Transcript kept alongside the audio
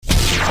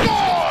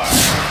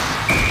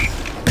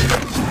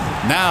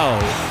Now,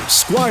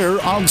 Squire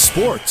on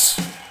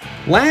Sports.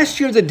 Last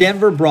year, the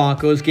Denver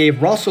Broncos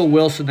gave Russell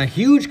Wilson a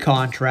huge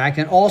contract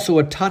and also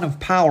a ton of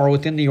power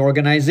within the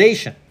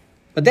organization.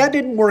 But that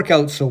didn't work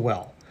out so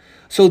well.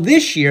 So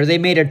this year, they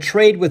made a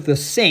trade with the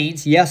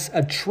Saints, yes,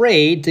 a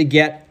trade to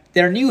get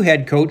their new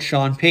head coach,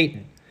 Sean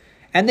Payton.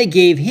 And they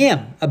gave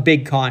him a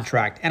big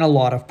contract and a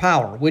lot of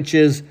power, which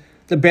is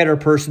the better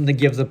person to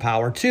give the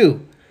power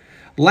to.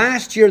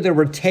 Last year, there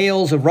were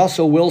tales of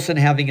Russell Wilson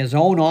having his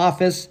own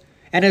office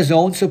and his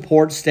own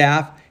support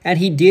staff, and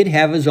he did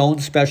have his own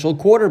special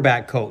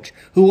quarterback coach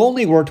who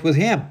only worked with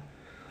him.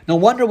 No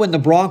wonder when the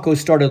Broncos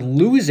started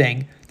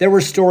losing, there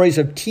were stories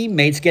of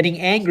teammates getting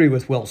angry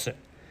with Wilson.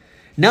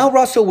 Now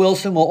Russell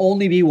Wilson will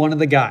only be one of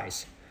the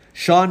guys.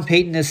 Sean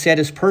Payton has said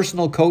his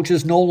personal coach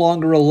is no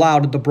longer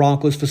allowed at the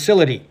Broncos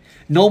facility.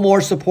 No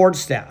more support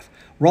staff.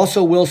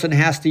 Russell Wilson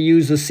has to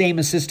use the same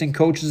assistant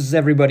coaches as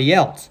everybody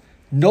else.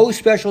 No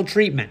special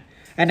treatment.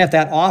 And if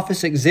that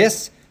office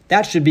exists,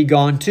 that should be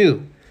gone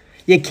too.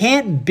 You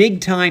can't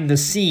big-time the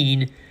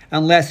scene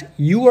unless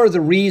you are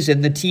the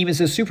reason the team is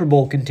a Super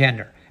Bowl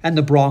contender, and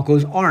the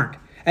Broncos aren't.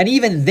 And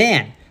even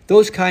then,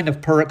 those kind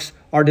of perks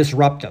are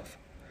disruptive.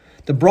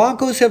 The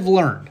Broncos have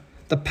learned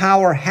the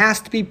power has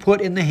to be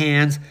put in the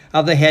hands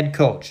of the head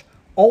coach.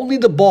 Only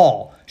the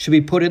ball should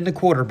be put in the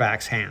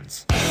quarterback's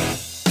hands.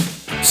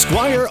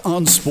 Squire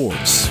on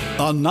Sports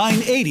on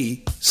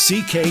 980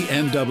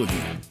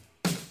 CKNW.